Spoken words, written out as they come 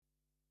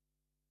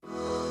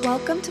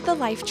Welcome to the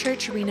Life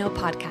Church Reno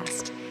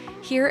podcast.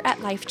 Here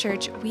at Life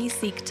Church, we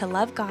seek to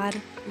love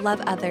God, love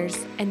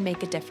others, and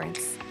make a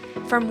difference.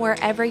 From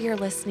wherever you're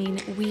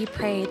listening, we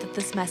pray that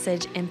this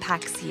message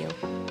impacts you.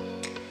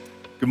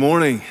 Good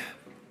morning.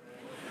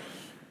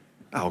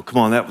 Oh, come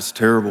on, that was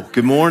terrible.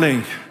 Good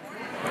morning.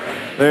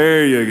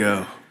 There you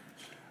go.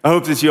 I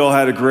hope that you all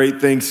had a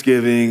great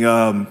Thanksgiving.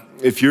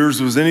 If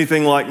yours was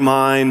anything like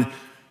mine,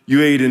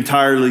 you ate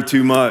entirely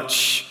too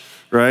much,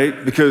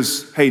 right?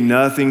 Because, hey,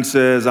 nothing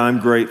says I'm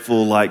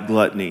grateful like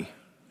gluttony.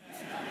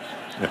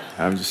 Yeah,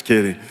 I'm just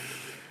kidding.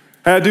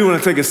 I do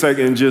want to take a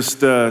second and just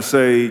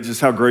say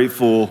just how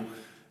grateful,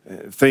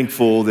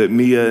 thankful that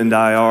Mia and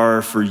I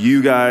are for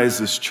you guys,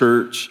 this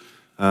church.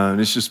 And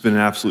it's just been an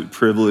absolute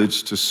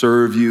privilege to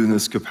serve you in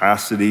this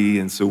capacity.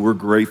 And so we're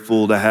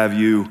grateful to have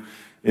you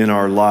in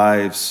our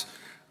lives.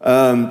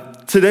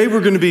 Today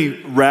we're going to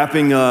be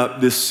wrapping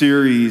up this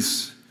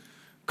series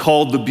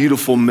called The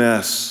Beautiful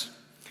Mess.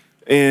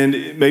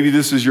 And maybe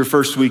this is your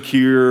first week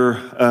here.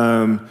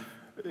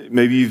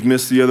 Maybe you've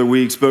missed the other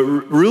weeks. But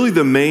really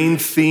the main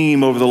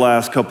theme over the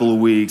last couple of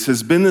weeks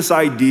has been this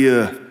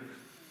idea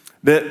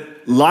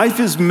that life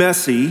is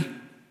messy,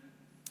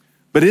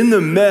 but in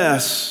the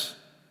mess,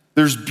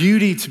 there's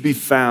beauty to be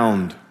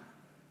found.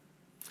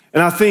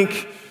 And I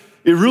think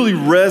it really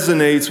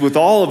resonates with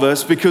all of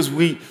us because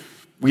we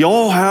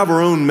all have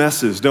our own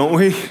messes, don't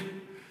we?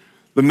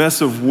 The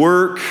mess of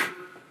work,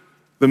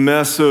 the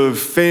mess of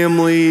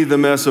family, the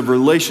mess of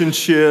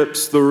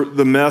relationships,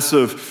 the mess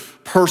of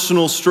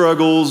personal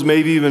struggles,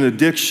 maybe even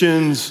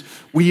addictions.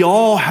 We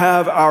all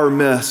have our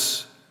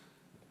mess.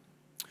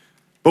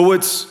 But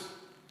what's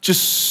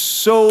just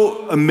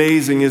so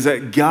amazing is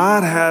that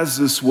God has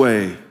this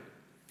way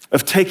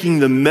of taking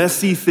the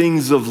messy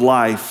things of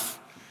life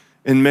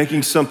and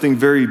making something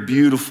very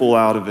beautiful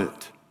out of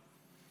it.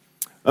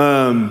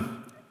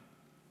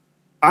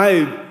 I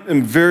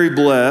am very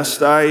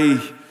blessed.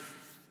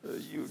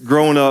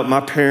 Growing up,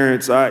 my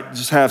parents, I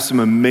just have some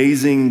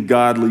amazing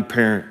godly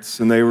parents,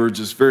 and they were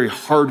just very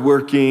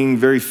hardworking,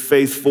 very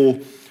faithful.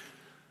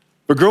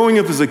 But growing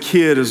up as a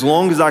kid, as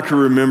long as I can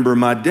remember,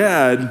 my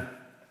dad,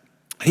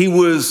 he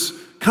was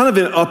kind of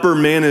in upper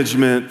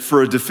management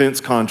for a defense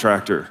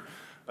contractor.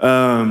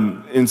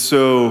 And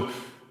so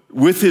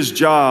with his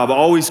job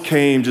always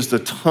came just a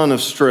ton of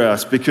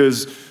stress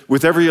because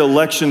with every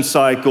election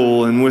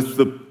cycle and with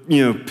the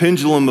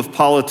pendulum of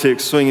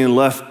politics swinging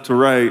left to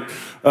right,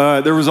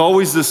 there was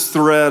always this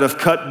threat of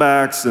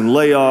cutbacks and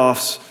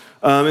layoffs.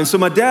 And so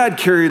my dad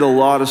carried a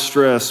lot of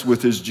stress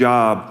with his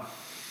job.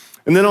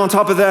 And then on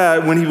top of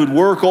that, when he would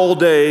work all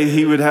day,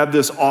 he would have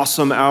this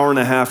awesome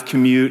hour-and-a-half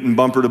commute in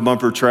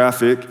bumper-to-bumper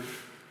traffic.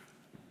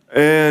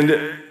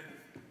 And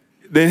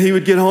then he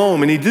would get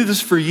home, and he did this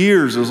for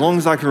years, as long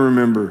as I can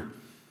remember.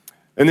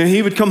 And then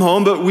he would come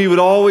home, but we would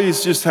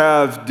always just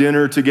have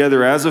dinner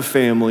together as a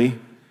family.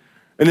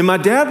 And then my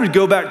dad would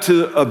go back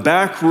to a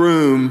back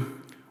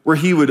room where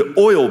he would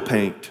oil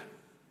paint.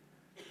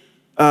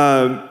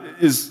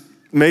 Is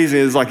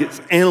amazing. It's like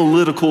as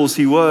analytical as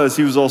he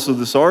was also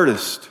this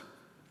artist.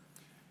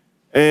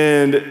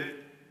 And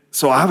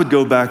so I would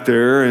go back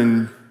there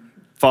and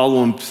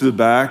follow him to the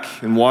back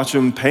and watch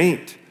him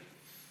paint.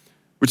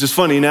 Which is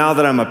funny, now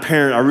that I'm a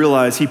parent, I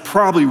realize he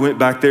probably went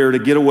back there to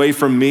get away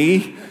from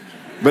me,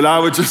 but I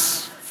would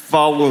just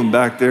follow him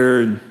back there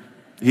and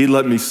he'd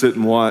let me sit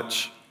and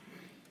watch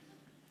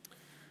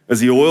as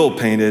he oil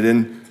painted.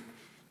 And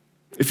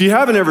if you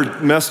haven't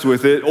ever messed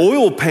with it,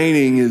 oil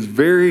painting is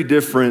very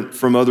different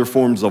from other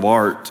forms of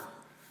art.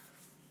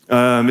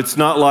 It's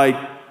not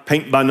like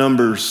paint by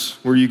numbers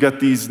where you got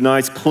these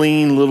nice,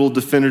 clean, little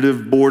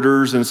definitive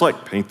borders and it's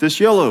like, paint this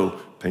yellow,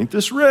 paint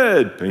this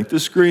red, paint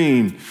this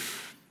green.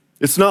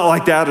 It's not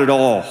like that at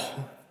all.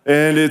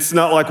 And it's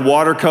not like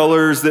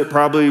watercolors that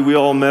probably we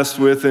all messed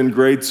with in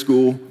grade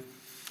school.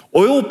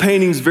 Oil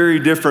painting's very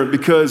different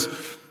because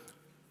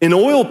in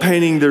oil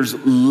painting, there's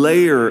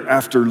layer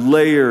after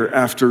layer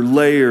after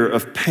layer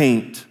of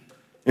paint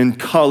and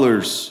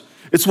colors.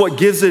 It's what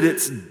gives it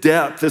its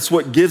depth. It's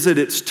what gives it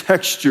its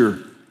texture.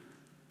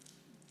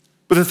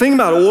 But the thing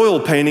about oil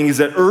painting is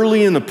that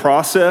early in the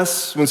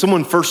process, when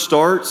someone first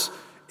starts,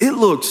 it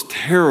looks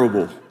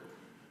terrible.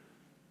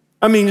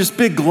 I mean, just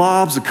big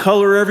globs of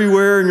color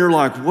everywhere, and you're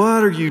like,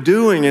 what are you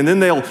doing? And then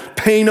they'll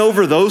paint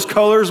over those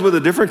colors with a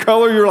different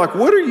color. You're like,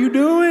 what are you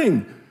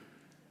doing?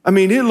 I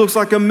mean, it looks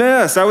like a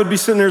mess. I would be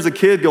sitting there as a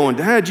kid going,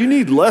 Dad, you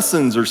need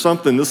lessons or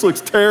something. This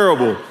looks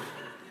terrible.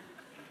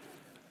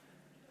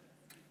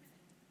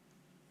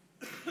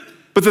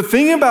 But the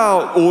thing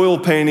about oil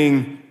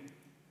painting,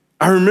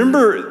 I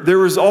remember there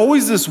was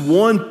always this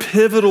one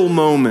pivotal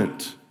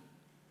moment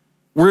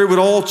where it would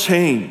all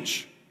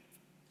change.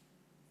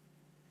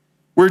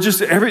 Where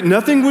just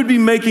nothing would be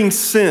making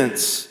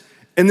sense.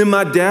 And then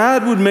my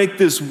dad would make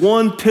this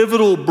one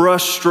pivotal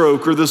brush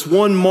stroke or this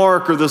one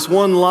mark or this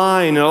one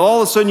line. And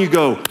all of a sudden you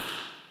go,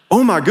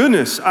 oh my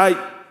goodness, I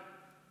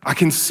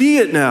can see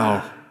it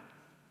now.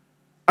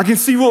 I can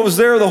see what was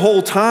there the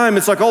whole time.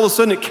 It's like all of a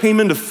sudden it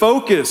came into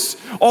focus.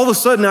 All of a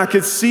sudden I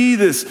could see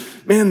this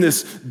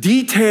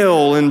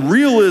detail and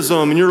realism.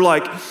 And you're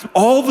like,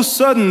 all of a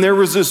sudden there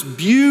was this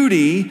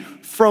beauty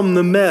from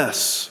the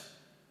mess.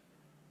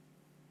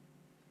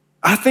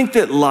 I think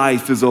that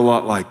life is a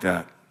lot like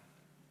that.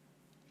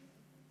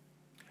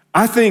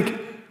 I think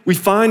we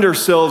find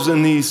ourselves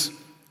in these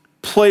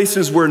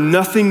places where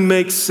nothing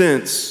makes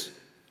sense.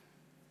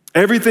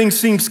 Everything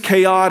seems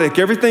chaotic,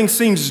 everything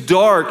seems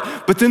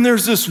dark, but then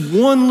there's this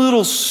one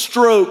little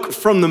stroke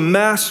from the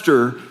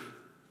master,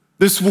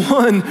 this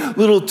one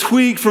little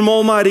tweak from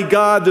Almighty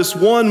God, this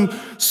one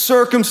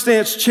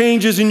circumstance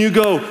changes and you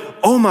go,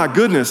 oh my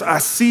goodness, I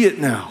see it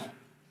now.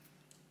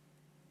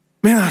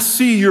 Man, I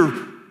see your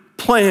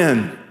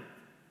plan.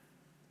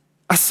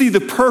 I see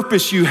the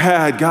purpose you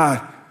had,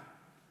 God.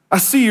 I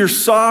see your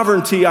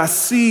sovereignty. I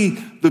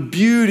see the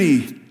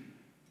beauty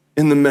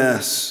in the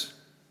mess.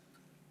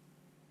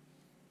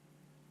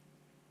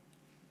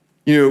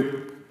 You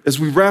know, as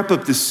we wrap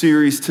up this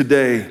series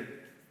today,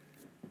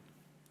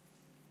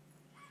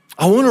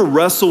 I want to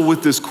wrestle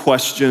with this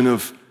question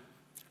of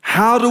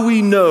how do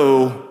we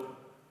know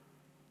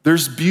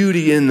there's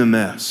beauty in the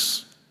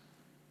mess?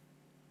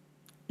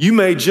 You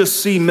may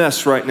just see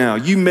mess right now.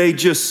 You may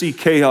just see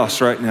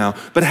chaos right now.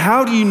 But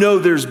how do you know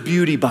there's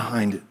beauty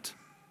behind it?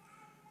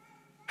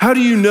 How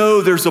do you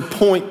know there's a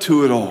point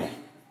to it all?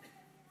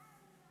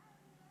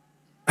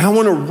 And I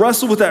want to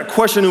wrestle with that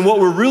question, and what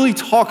we're really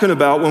talking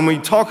about when we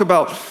talk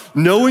about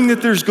knowing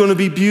that there's going to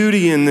be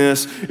beauty in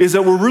this is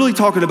that we're really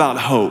talking about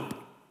hope.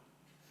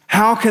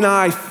 How can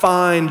I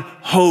find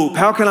hope?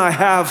 How can I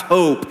have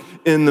hope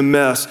in the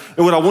mess?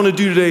 And what I want to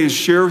do today is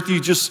share with you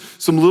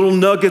just some little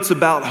nuggets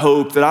about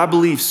hope that I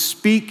believe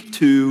speak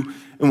to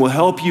and will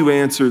help you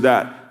answer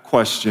that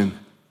question.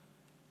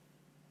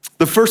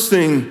 The first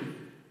thing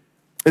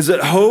is that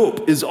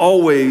hope is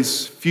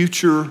always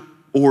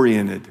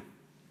future-oriented.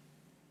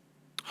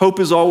 Hope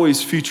is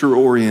always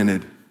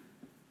future-oriented.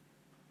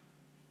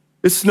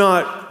 It's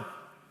not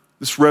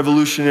this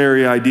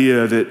revolutionary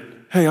idea that,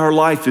 hey, our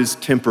life is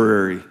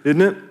temporary,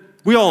 isn't it?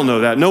 We all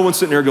know that. No one's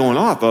sitting there going,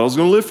 oh, I thought I was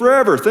going to live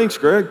forever. Thanks,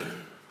 Greg.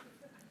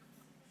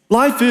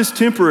 Life is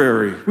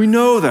temporary. We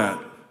know that.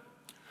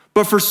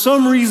 But for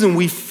some reason,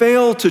 we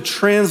fail to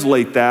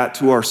translate that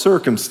to our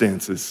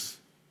circumstances.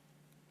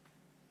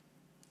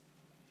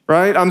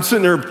 Right? I'm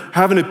sitting there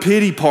having a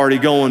pity party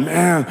going,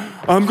 man,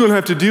 I'm going to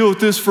have to deal with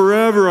this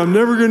forever. I'm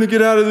never going to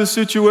get out of this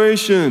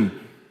situation.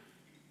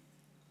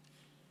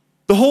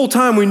 The whole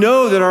time we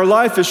know that our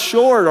life is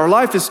short, our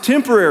life is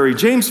temporary.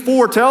 James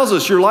 4 tells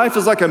us your life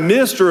is like a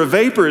mist or a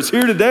vapor. It's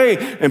here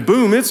today and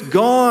boom, it's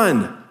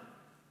gone.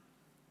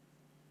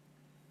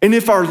 And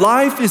if our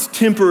life is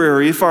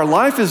temporary, if our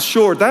life is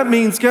short, that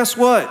means, guess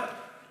what?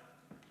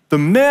 The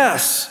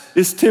mess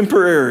is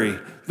temporary.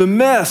 The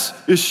mess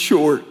is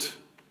short.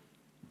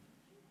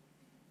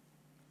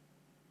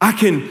 I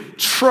can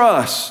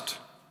trust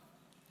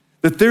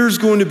that there's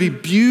going to be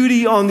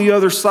beauty on the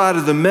other side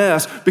of the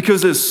mess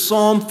because as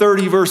Psalm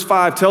 30 verse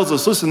 5 tells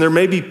us, listen, there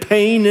may be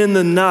pain in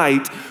the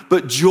night,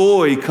 but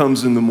joy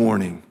comes in the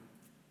morning.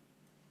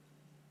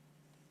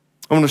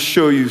 I want to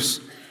show you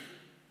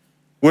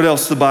what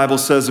else the Bible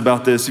says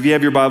about this. If you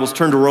have your Bibles,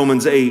 turn to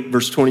Romans 8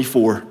 verse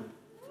 24.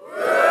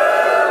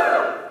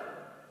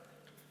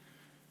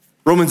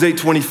 Romans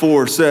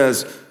 8:24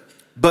 says,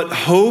 but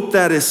hope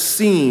that is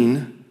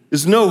seen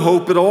is no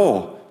hope at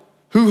all.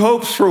 Who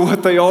hopes for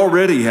what they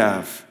already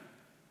have?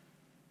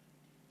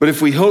 But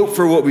if we hope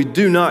for what we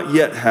do not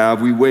yet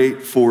have, we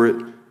wait for it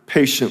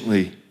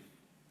patiently.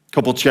 A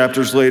couple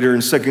chapters later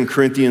in 2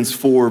 Corinthians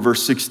 4,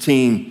 verse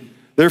 16,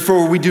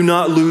 therefore we do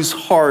not lose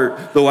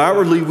heart, though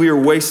outwardly we are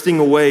wasting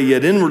away,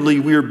 yet inwardly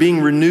we are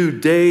being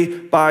renewed day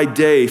by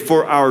day,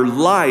 for our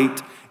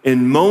light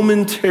and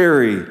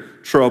momentary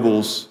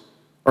troubles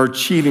are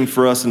achieving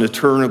for us an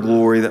eternal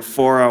glory that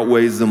far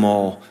outweighs them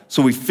all.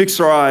 So we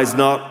fix our eyes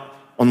not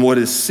on what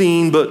is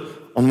seen, but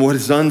on what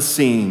is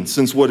unseen,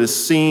 since what is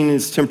seen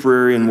is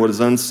temporary and what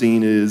is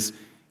unseen is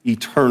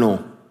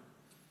eternal.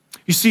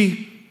 You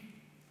see,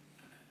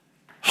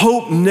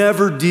 hope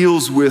never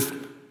deals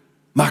with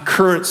my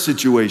current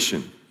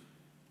situation.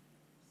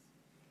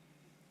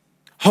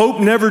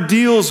 Hope never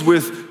deals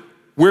with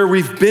where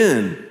we've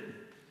been.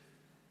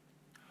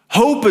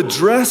 Hope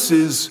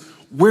addresses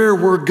where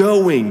we're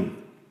going.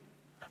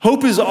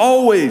 Hope is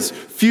always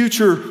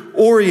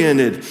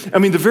future-oriented. I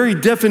mean, the very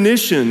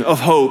definition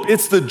of hope,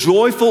 it's the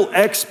joyful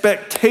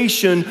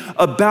expectation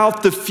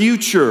about the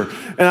future.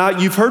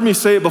 And you've heard me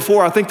say it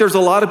before, I think there's a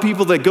lot of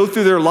people that go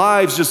through their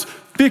lives just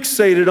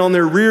fixated on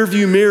their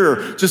rearview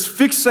mirror, just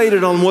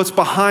fixated on what's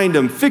behind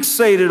them,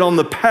 fixated on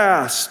the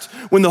past,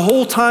 when the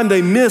whole time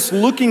they miss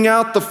looking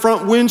out the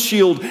front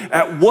windshield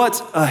at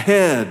what's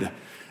ahead.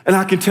 And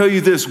I can tell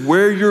you this,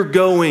 where you're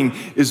going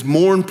is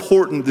more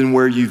important than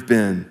where you've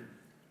been.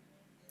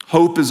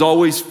 Hope is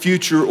always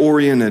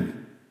future-oriented.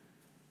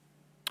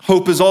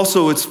 Hope is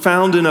also, it's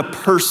found in a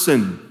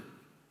person.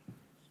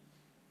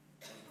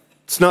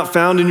 It's not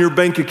found in your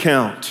bank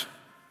account.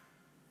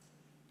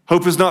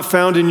 Hope is not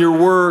found in your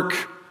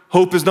work.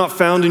 Hope is not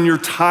found in your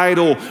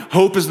title.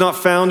 Hope is not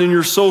found in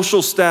your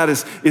social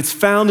status. It's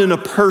found in a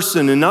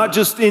person, and not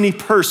just any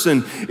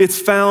person. It's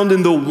found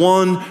in the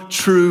one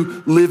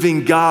true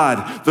living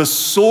God. The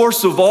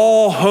source of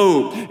all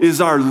hope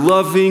is our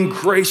loving,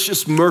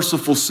 gracious,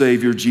 merciful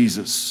Savior,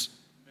 Jesus.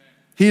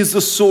 He is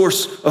the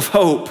source of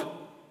hope.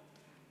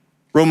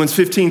 Romans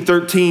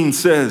 15:13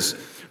 says,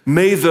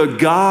 "May the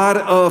God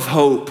of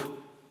hope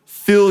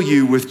fill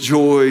you with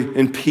joy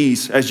and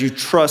peace as you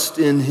trust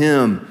in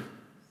him,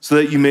 so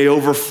that you may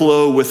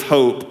overflow with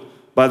hope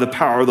by the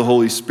power of the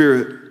Holy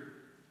Spirit."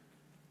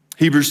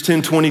 Hebrews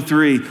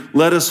 10:23,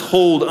 "Let us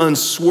hold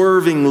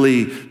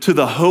unswervingly to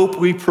the hope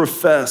we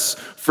profess,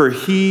 for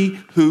he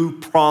who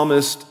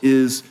promised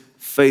is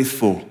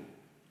faithful."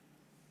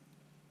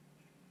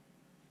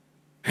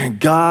 And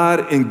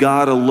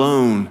God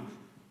alone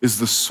is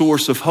the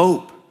source of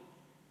hope.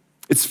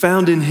 It's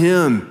found in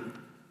him,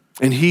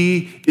 and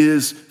he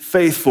is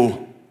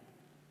faithful.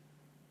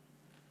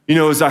 You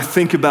know, as I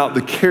think about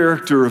the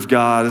character of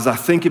God, as I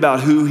think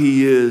about who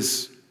he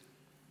is,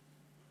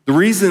 the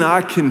reason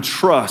I can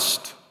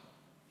trust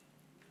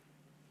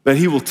that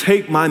he will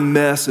take my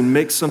mess and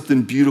make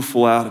something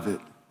beautiful out of it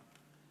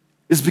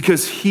is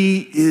because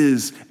he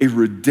is a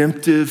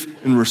redemptive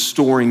and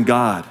restoring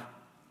God.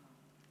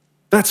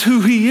 That's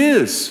who he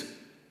is.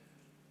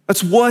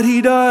 That's what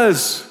he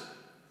does.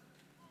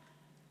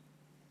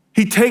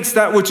 He takes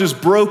that which is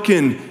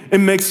broken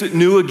and makes it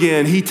new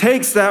again. He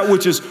takes that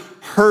which is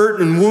hurt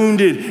and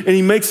wounded, and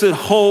he makes it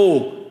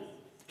whole.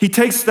 He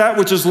takes that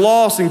which is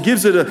lost and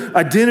gives it an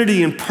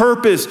identity and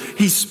purpose.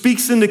 He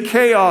speaks into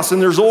chaos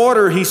and there's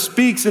order. He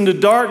speaks into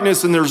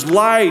darkness and there's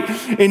light.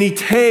 And he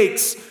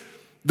takes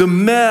the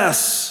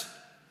mess,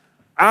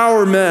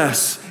 our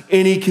mess,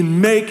 and he can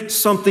make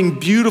something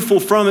beautiful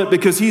from it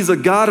because he's a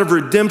God of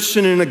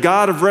redemption and a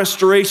God of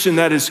restoration.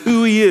 That is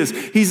who he is.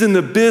 He's in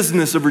the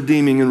business of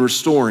redeeming and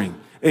restoring.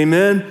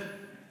 Amen?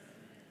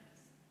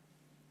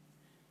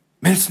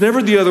 Man, it's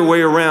never the other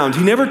way around.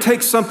 He never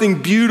takes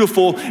something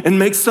beautiful and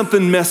makes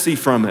something messy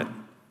from it.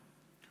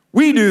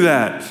 We do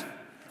that.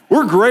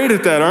 We're great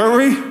at that, aren't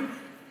we?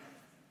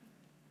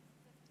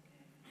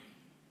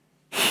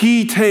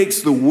 He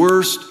takes the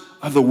worst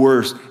of the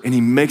worst and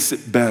he makes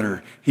it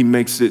better. He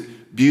makes it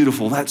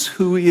beautiful. That's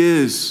who he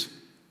is.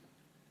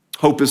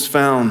 Hope is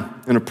found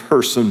in a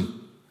person.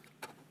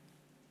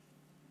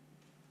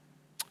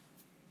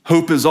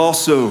 Hope is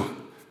also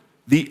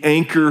the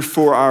anchor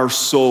for our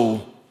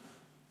soul.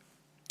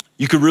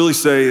 You could really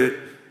say that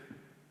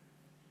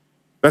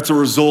that's a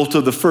result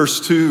of the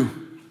first two.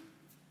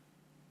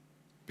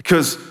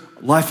 Because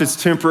life is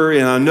temporary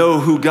and I know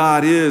who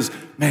God is,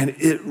 man,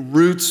 it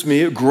roots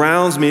me, it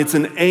grounds me, it's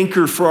an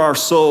anchor for our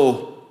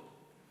soul.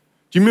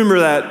 Do you remember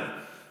that?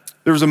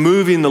 There was a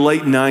movie in the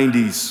late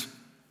 90s,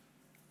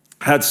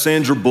 had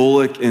Sandra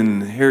Bullock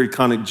and Harry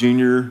Connick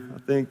Jr., I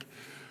think,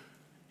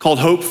 called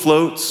Hope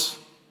Floats.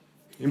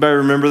 Anybody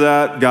remember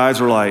that? Guys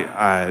are like,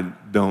 I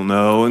don't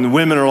know. And the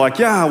women are like,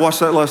 yeah, I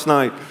watched that last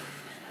night.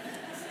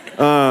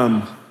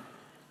 I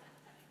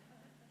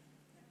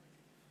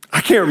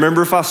can't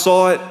remember if I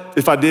saw it.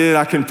 If I did,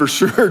 I can for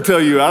sure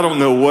tell you, I don't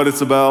know what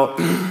it's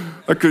about.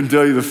 I couldn't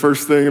tell you the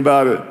first thing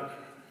about it.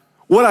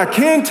 What I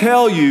can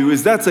tell you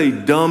is that's a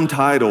dumb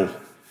title.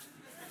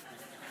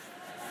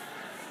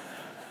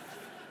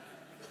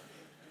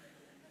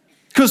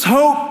 Because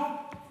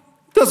hope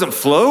doesn't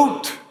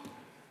float.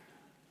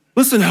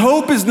 Listen,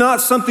 hope is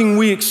not something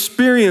we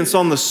experience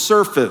on the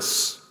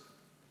surface.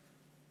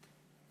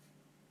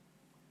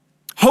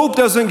 Hope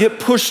doesn't get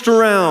pushed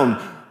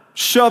around,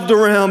 shoved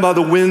around by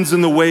the winds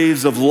and the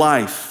waves of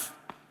life.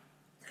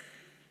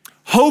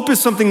 Hope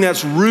is something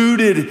that's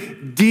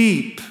rooted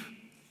deep.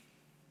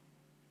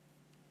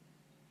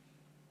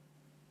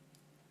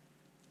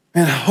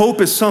 And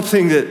hope is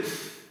something that,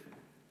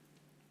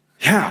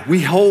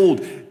 we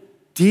hold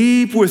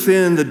deep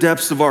within the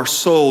depths of our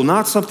soul,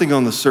 not something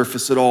on the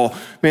surface at all.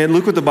 Man,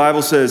 look what the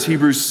Bible says,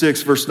 Hebrews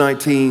 6, verse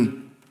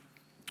 19.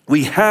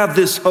 We have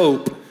this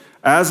hope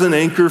as an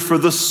anchor for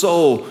the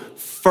soul,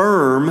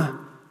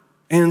 firm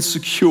and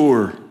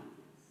secure.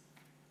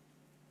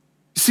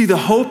 You see, the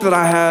hope that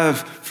I have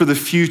for the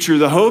future,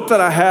 the hope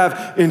that I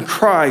have in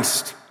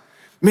Christ,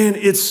 man,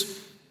 it's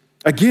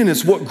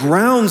what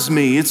grounds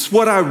me. It's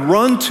what I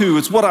run to.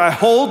 It's what I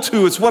hold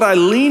to. It's what I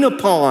lean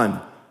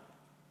upon.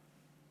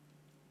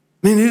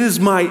 Man, it is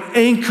my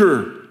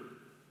anchor.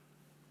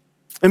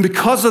 And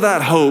because of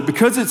that hope,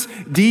 because it's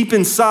deep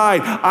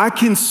inside, I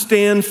can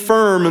stand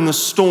firm in the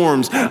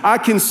storms. I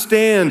can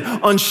stand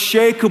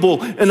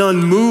unshakable and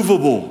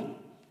unmovable.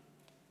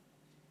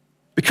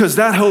 Because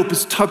that hope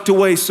is tucked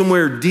away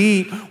somewhere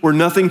deep where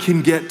nothing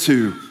can get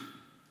to.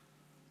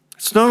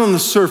 It's not on the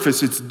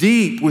surface, it's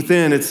deep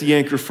within. It's the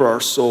anchor for our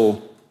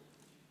soul.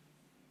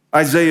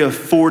 Isaiah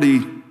 40,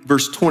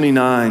 verse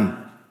 29.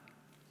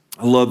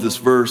 I love this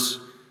verse.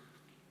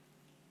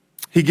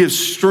 He gives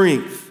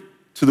strength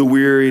to the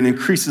weary and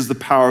increases the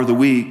power of the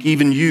weak.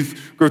 Even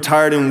youth grow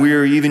tired and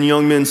weary. Even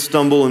young men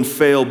stumble and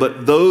fail.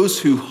 But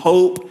those who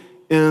hope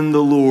in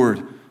the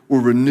Lord will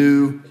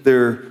renew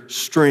their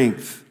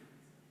strength.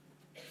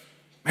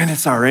 Man,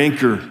 it's our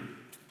anchor.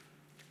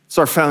 It's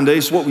our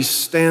foundation, what we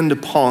stand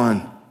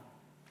upon.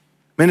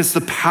 Man, it's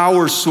the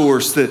power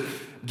source that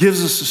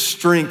gives us the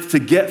strength to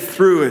get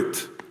through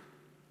it.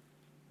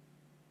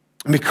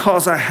 And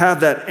because I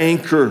have that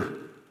anchor,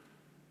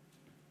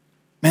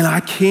 man, I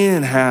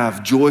can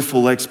have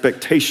joyful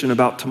expectation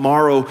about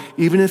tomorrow,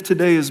 even if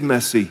today is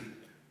messy.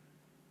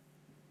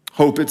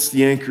 Hope, it's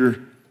the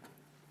anchor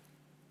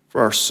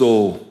for our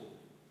soul.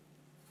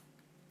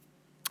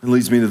 It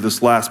leads me to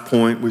this last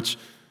point, which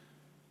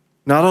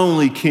not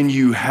only can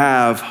you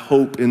have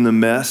hope in the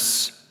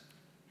mess,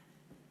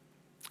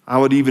 I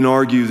would even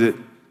argue that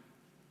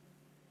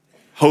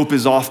hope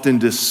is often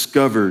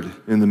discovered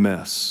in the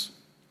mess.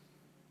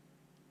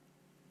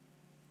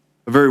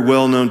 A very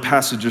well-known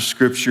passage of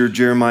scripture,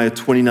 Jeremiah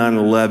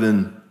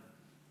 29:11,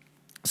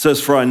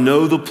 says, "For I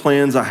know the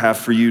plans I have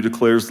for you,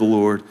 declares the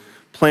Lord,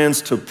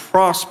 plans to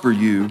prosper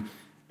you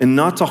and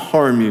not to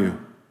harm you,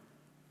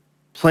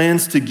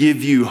 plans to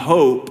give you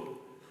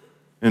hope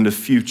and a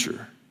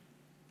future."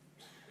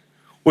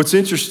 What's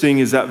interesting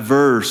is that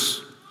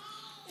verse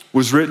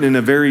was written in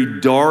a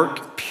very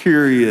dark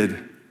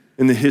period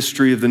in the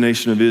history of the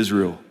nation of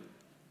Israel.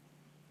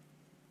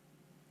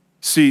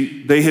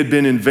 See, they had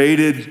been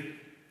invaded,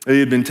 they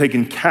had been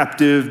taken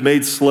captive,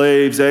 made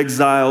slaves,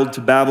 exiled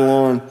to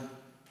Babylon.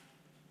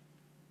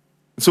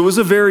 So it was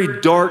a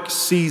very dark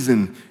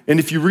season. And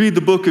if you read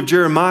the book of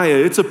Jeremiah,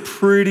 it's a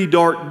pretty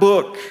dark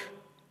book.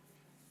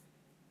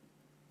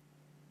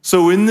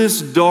 So in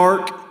this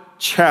dark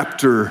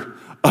chapter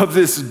of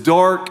this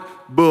dark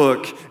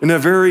book, in a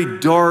very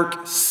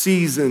dark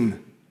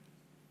season,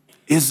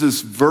 is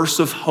this verse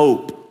of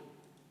hope,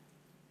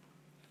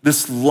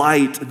 this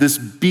light, this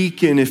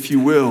beacon, if you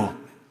will.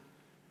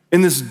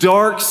 In this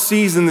dark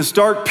season, this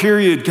dark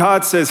period,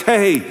 God says,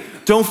 hey,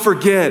 don't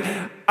forget,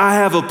 I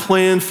have a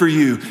plan for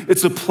you.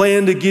 It's a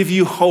plan to give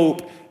you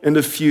hope and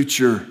a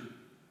future.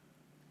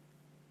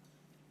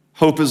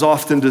 Hope is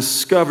often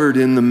discovered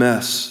in the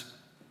mess.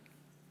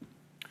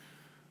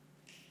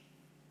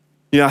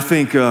 I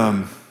think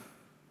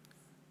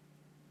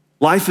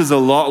life is a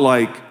lot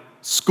like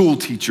school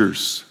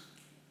teachers.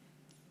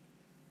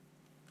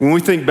 When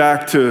we think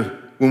back to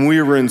when we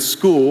were in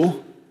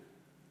school,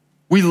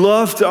 we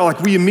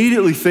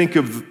immediately think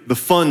of the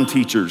fun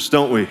teachers,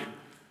 don't we?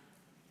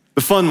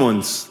 The fun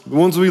ones, the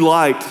ones we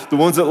liked, the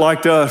ones that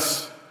liked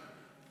us.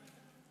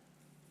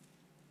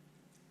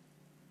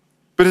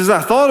 But as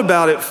I thought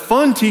about it,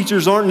 fun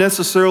teachers aren't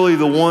necessarily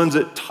the ones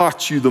that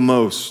taught you the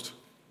most.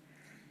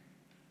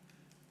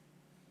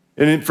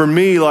 And for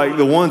me, like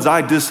the ones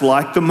I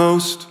disliked the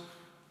most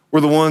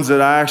were the ones that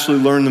I actually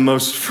learned the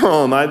most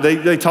from.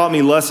 They taught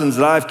me lessons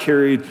that I've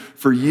carried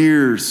for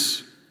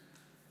years.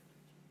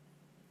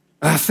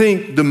 And I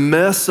think the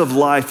mess of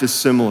life is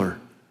similar.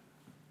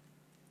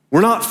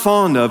 We're not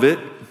fond of it.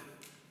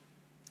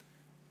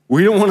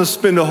 We don't want to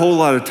spend a whole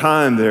lot of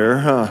time there,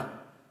 huh?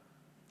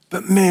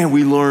 But man,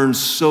 we learn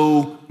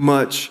so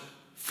much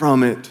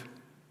from it.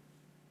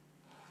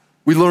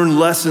 We learn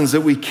lessons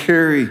that we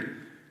carry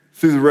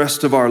through the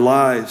rest of our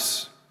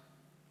lives.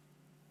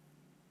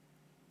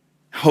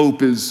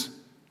 Hope is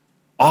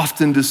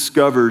often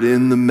discovered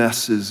in the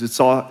messes. It's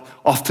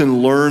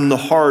often learned the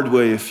hard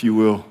way, if you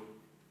will.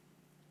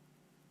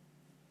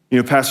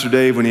 Pastor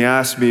Dave, when he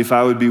asked me if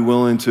I would be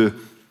willing to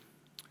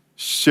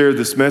share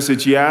this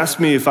message, he asked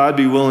me if I'd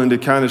be willing to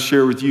kind of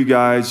share with you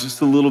guys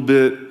just a little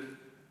bit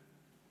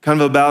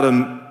kind of about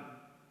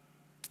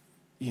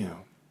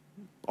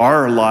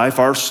our life,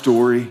 our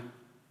story,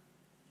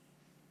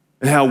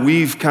 and how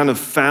we've kind of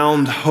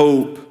found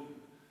hope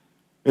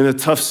in a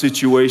tough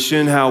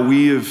situation, how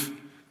we have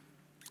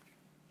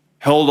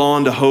held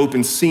on to hope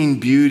and seen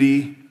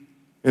beauty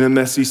in a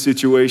messy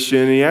situation.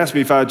 And he asked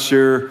me if I'd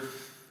share a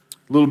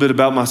little bit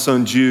about my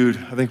son, Jude.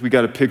 I think we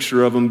got a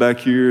picture of him back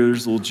here.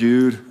 There's little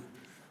Jude.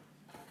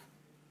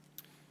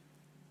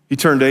 He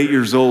turned 8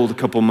 years old a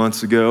couple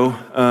months ago.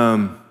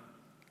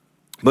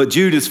 But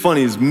Jude, is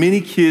funny, as many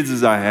kids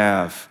as I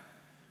have,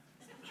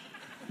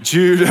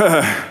 Jude,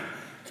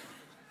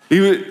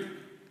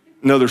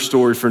 another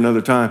story for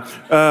another time.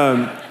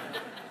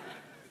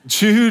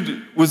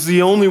 Jude was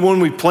the only one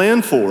we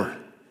planned for.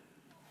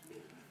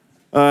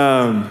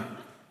 And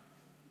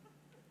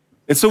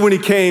so when he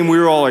came, we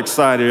were all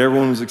excited.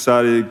 Everyone was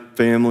excited,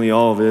 family,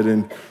 all of it.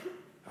 And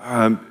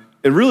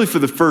really for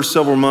the first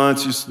several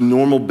months, just a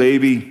normal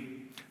baby.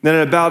 Then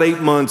at about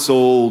 8 months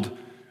old,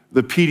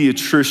 the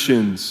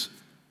pediatricians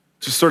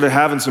just started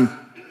having some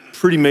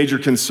pretty major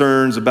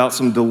concerns about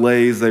some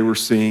delays they were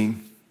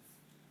seeing.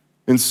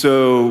 And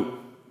so,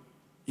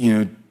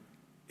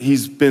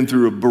 he's been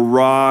through a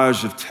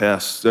barrage of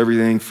tests,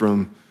 everything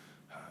from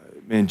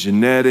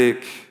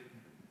genetic,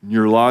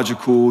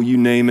 neurological, you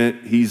name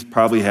it, he's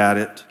probably had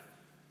it.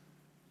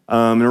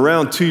 And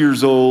around 2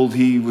 years old,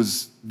 he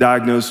was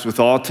diagnosed with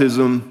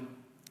autism,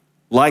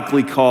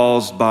 likely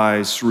caused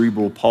by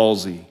cerebral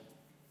palsy.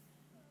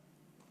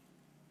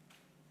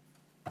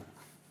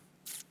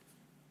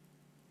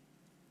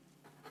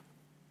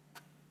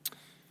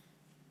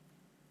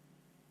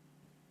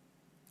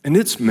 And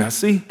it's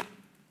messy.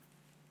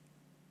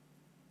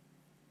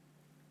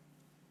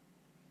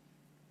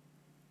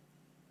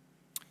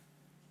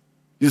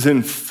 He's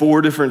in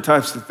 4 different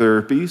types of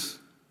therapies.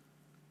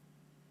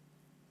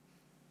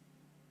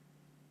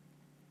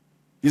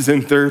 He's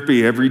in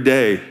therapy every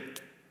day.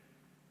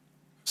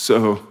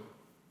 So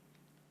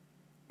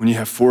when you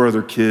have 4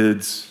 other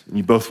kids and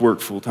you both work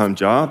full-time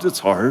jobs, it's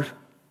hard.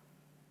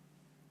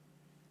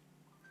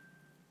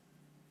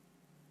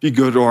 If you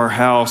go to our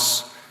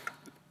house,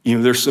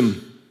 there's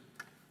some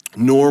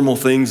normal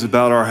things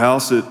about our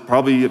house that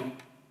probably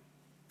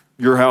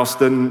your house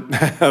doesn't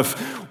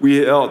have.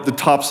 The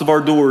tops of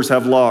our doors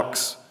have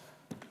locks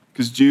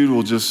because Jude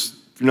will just,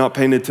 if you're not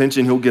paying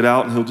attention, he'll get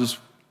out and he'll just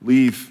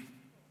leave.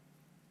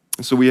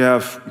 And so we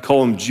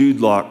call them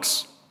Jude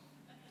locks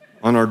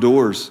on our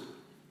doors.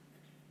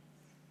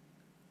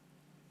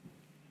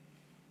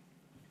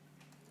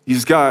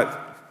 He's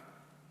got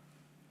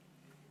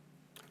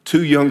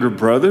 2 younger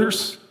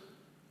brothers.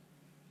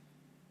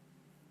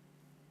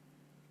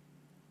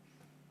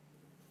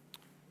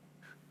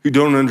 Who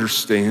don't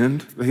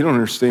understand. They don't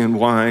understand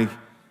why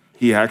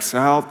he acts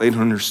out. They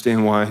don't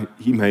understand why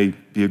he may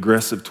be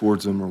aggressive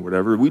towards them or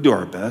whatever. We do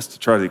our best to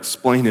try to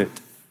explain it,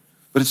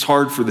 but it's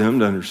hard for them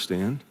to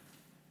understand.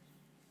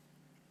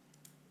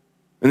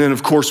 And then,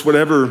 of course,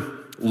 whatever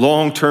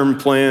long-term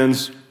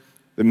plans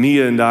that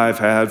Mia and I have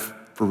had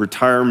for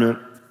retirement,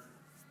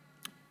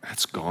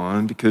 that's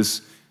gone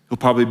because he'll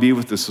probably be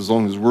with us as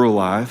long as we're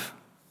alive.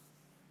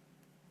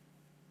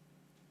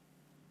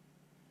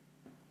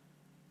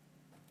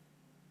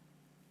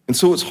 And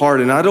so it's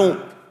hard, and I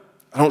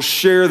don't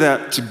share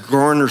that to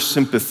garner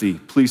sympathy.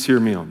 Please hear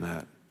me on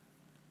that.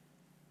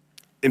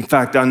 In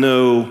fact, I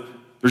know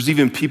there's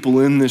even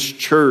people in this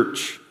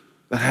church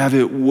that have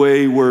it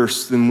way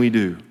worse than we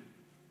do.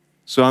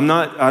 So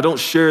I don't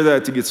share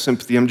that to get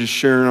sympathy. I'm just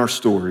sharing our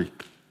story.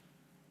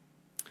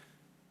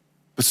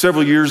 But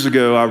several years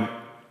ago, I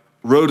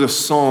wrote a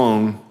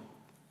song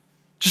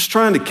just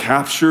trying to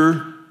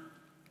capture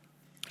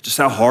just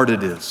how hard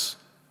it is.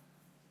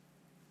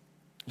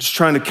 Just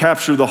trying to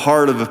capture the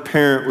heart of a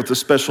parent with a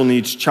special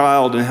needs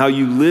child and how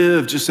you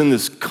live just in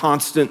this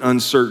constant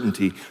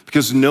uncertainty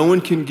because no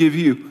one can give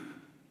you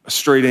a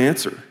straight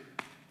answer.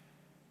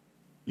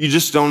 You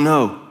just don't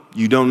know.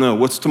 You don't know.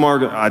 What's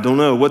tomorrow? I don't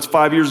know. What's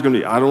 5 years going to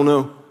be? I don't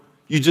know.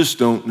 You just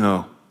don't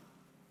know.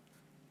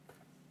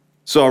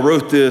 So I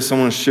wrote this. I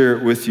want to share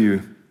it with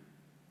you.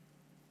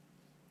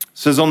 It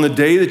says, on the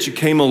day that you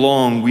came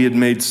along, we had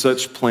made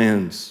such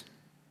plans.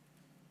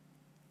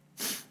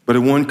 But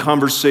in one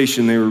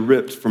conversation, they were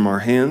ripped from our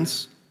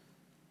hands.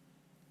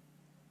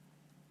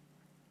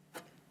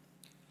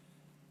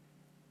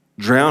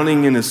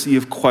 Drowning in a sea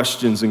of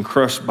questions and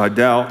crushed by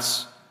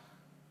doubts,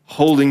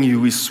 holding you,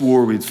 we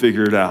swore we'd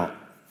figure it out.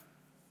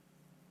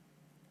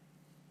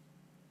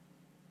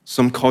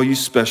 Some call you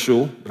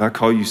special, but I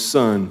call you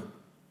son.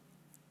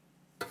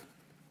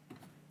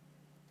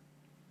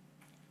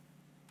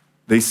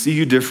 They see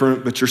you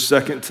different, but you're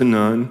second to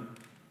none.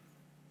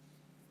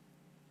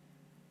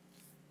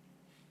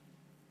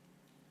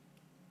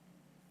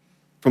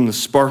 From the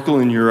sparkle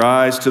in your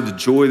eyes to the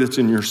joy that's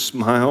in your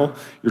smile,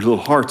 your little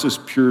heart's as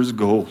pure as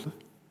gold.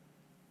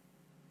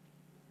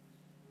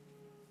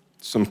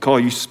 Some call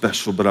you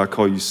special, but I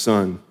call you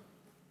son.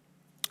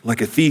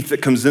 Like a thief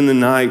that comes in the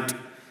night,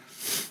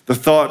 the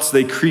thoughts,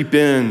 they creep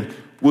in.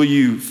 Will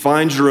you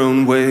find your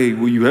own way?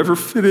 Will you ever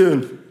fit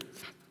in?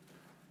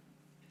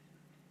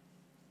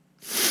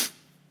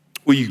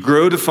 Will you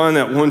grow to find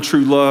that one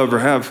true love or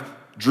have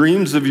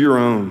dreams of your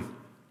own?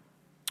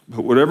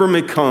 But whatever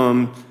may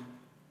come,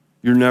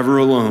 you're never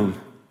alone.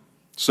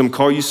 Some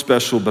call you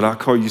special, but I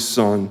call you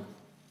son.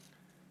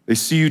 They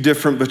see you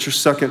different, but you're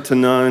second to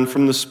none.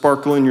 From the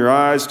sparkle in your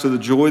eyes to the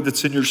joy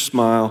that's in your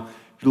smile,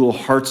 your little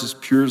heart's as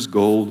pure as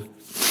gold.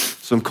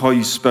 Some call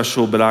you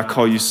special, but I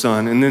call you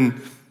son. And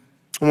then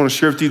I want to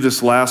share with you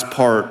this last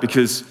part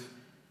because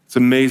it's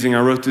amazing.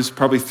 I wrote this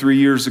probably 3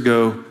 years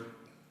ago.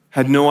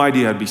 Had no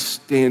idea I'd be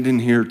standing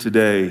here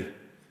today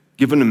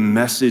giving a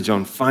message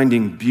on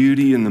finding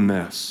beauty in the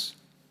mess.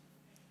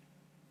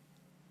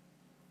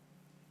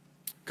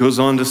 Goes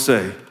on to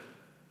say,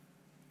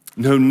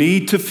 no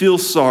need to feel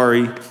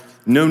sorry,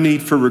 no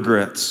need for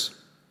regrets.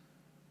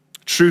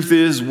 Truth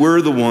is,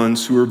 we're the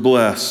ones who are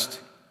blessed.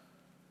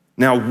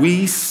 Now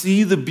we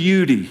see the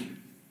beauty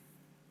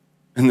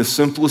in the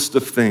simplest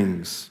of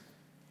things.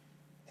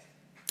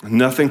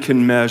 Nothing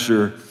can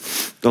measure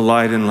the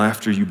light and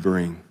laughter you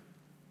bring.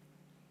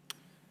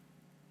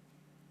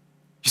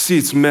 You see,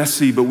 it's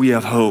messy, but we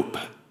have hope.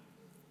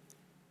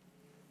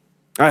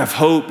 I have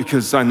hope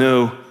because I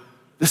know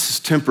this is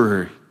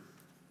temporary.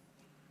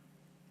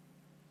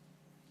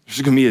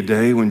 There's going to be a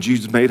day when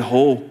Jude's made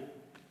whole.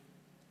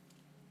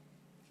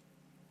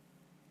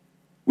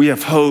 We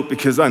have hope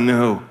because I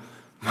know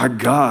my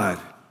God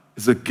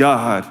is a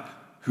God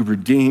who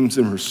redeems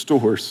and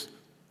restores.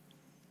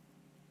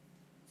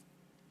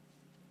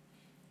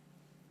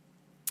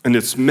 And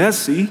it's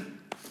messy,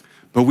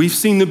 but we've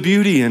seen the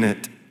beauty in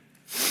it.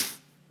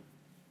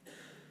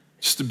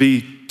 Just to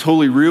be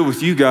totally real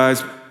with you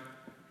guys,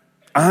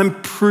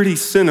 I'm pretty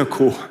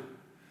cynical,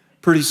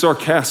 pretty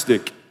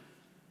sarcastic.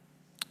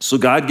 So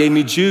God gave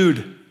me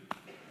Jude.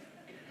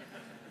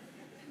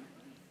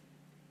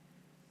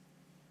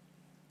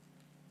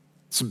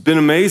 It's been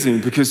amazing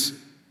because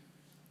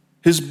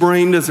his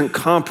brain doesn't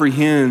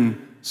comprehend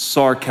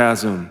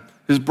sarcasm.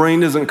 His brain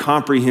doesn't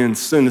comprehend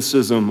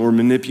cynicism or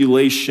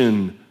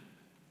manipulation.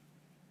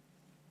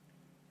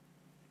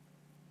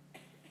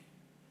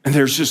 And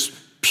there's just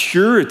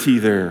purity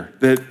there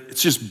that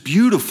it's just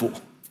beautiful.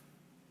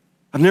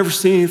 I've never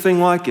seen anything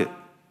like it.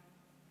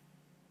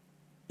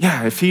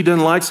 Yeah, if he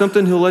doesn't like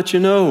something, he'll let you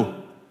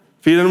know.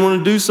 If he doesn't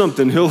want to do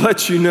something, he'll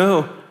let you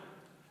know.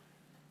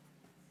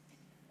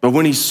 But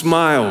when he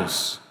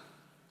smiles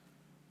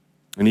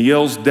and he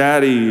yells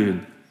daddy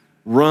and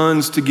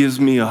runs to give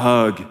me a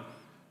hug,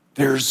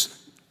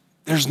 there's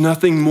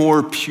nothing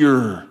more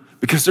pure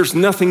because there's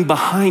nothing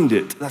behind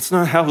it. That's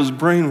not how his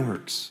brain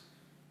works.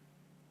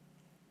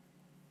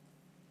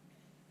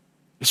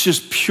 It's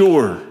just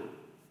pure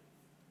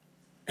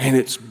and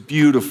it's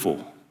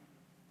beautiful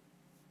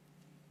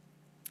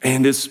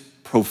and it's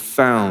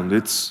profound.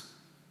 It's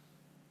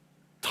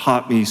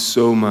taught me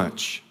so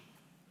much,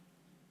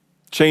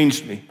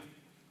 changed me.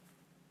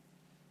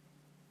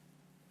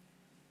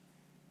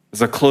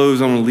 As I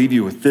close, I want to leave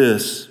you with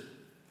this.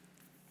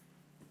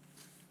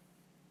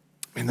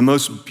 And the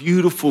most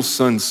beautiful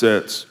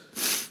sunsets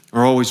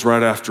are always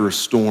right after a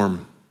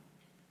storm.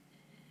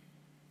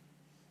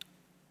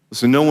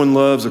 So no one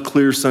loves a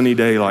clear, sunny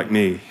day like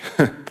me.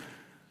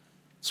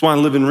 That's why I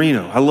live in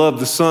Reno. I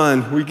love the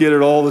sun. We get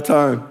it all the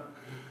time.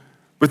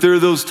 But there are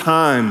those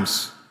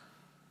times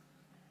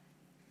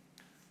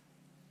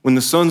when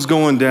the sun's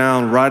going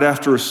down right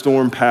after a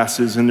storm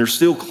passes and there's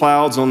still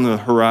clouds on the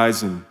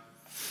horizon.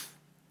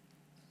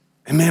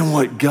 And man,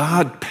 what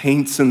God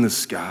paints in the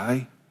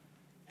sky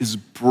is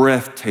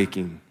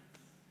breathtaking.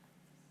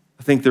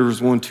 I think there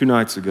was one 2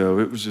 nights ago.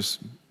 It was just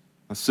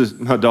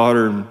my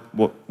daughter and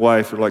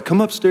wife were like,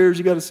 come upstairs,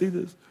 you got to see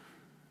this.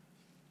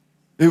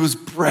 It was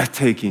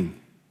breathtaking.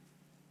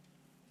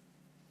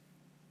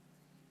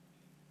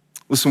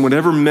 Listen,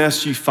 whatever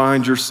mess you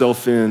find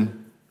yourself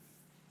in,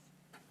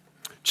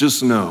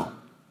 just know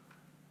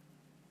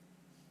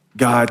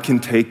God can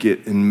take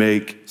it and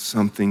make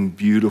something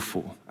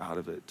beautiful out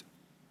of it.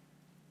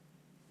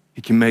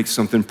 He can make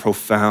something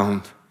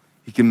profound.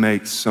 He can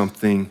make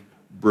something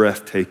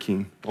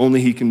breathtaking.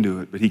 Only he can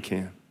do it, but he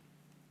can.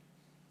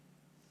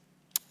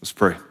 Let's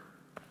pray.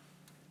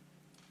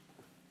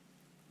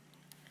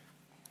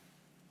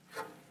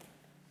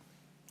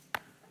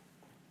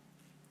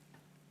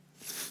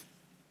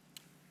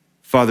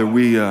 Father,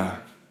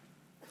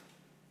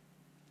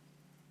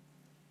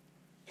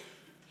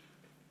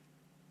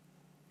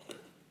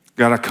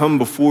 God, I come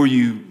before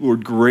you,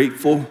 Lord,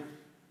 grateful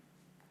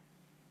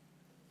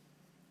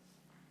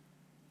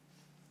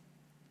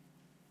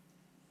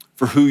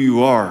for who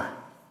you are.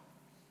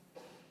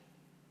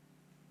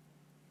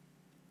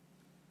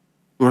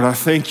 Lord, I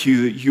thank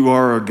you that you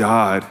are a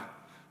God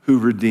who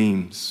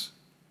redeems.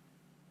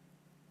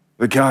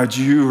 That God,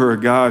 you are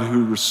a God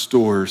who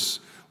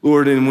restores.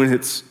 Lord, and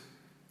when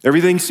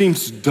everything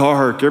seems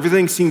dark,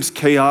 everything seems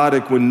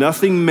chaotic, when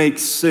nothing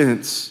makes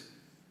sense,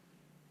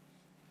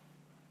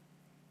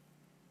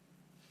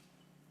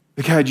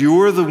 but God,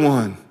 you're the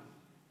one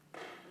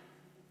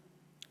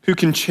who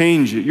can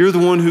change it. You're the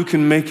one who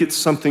can make it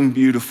something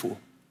beautiful.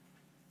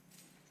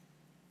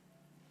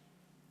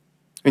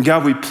 And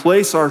God, we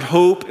place our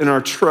hope and our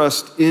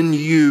trust in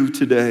you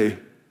today.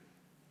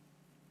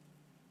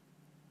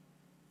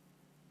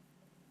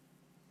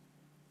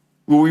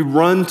 Lord, we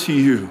run to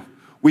you.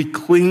 We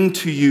cling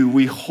to you.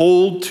 We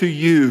hold to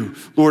you,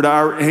 Lord,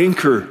 our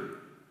anchor.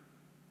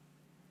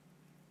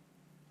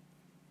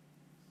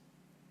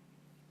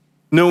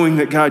 Knowing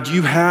that, God,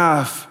 you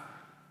have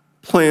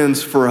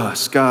plans for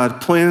us,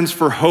 God, plans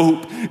for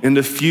hope in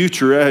the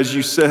future, as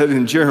you said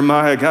in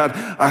Jeremiah. God,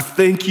 I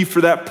thank you for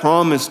that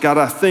promise. God,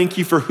 I thank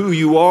you for who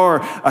you are.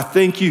 I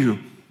thank you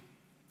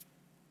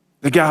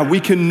that, God, we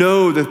can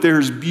know that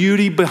there's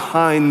beauty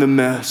behind the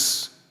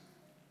mess.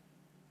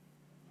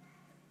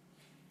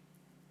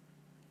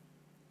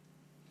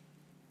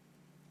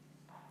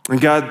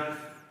 And God,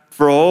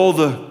 for all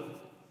the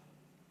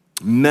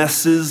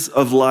messes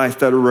of life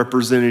that are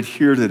represented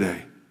here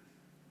today,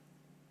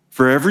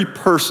 for every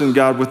person,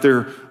 God, what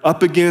they're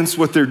up against,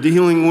 what they're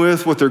dealing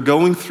with, what they're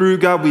going through,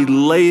 God, we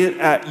lay it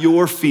at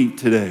your feet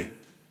today.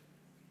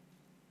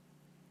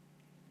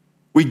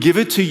 We give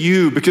it to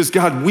you because,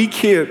 God, we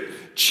can't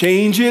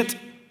change it.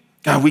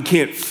 God, we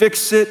can't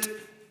fix it.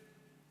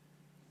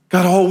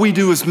 God, all we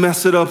do is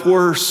mess it up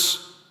worse.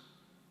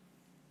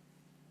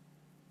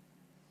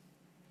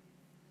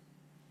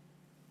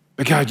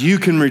 But God, you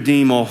can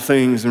redeem all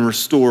things and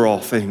restore all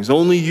things.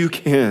 Only you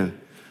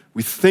can.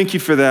 We thank you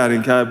for that.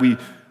 And God, we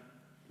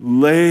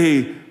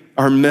lay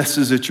our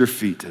messes at your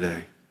feet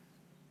today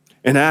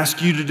and ask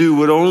you to do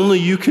what only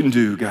you can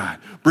do, God.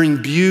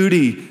 Bring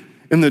beauty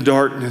in the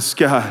darkness,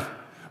 God.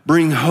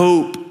 Bring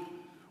hope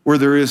where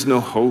there is no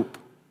hope.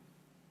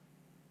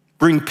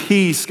 Bring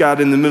peace,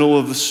 God, in the middle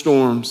of the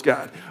storms,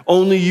 God.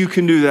 Only you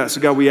can do that. So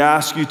God, we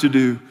ask you to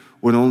do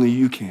what only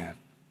you can.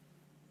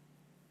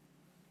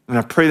 And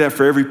I pray that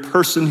for every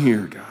person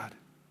here, God,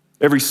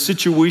 every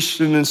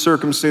situation and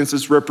circumstance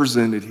that's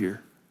represented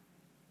here.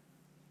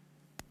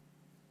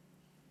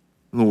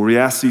 Lord, we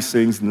ask these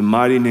things in the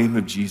mighty name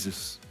of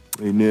Jesus.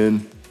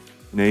 Amen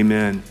and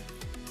amen.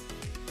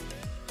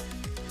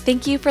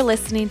 Thank you for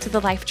listening to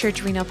the Life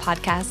Church Reno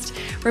podcast.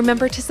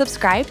 Remember to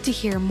subscribe to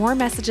hear more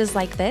messages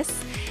like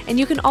this, and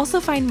you can also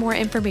find more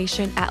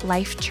information at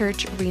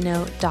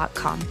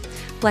lifechurchreno.com.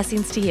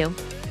 Blessings to you.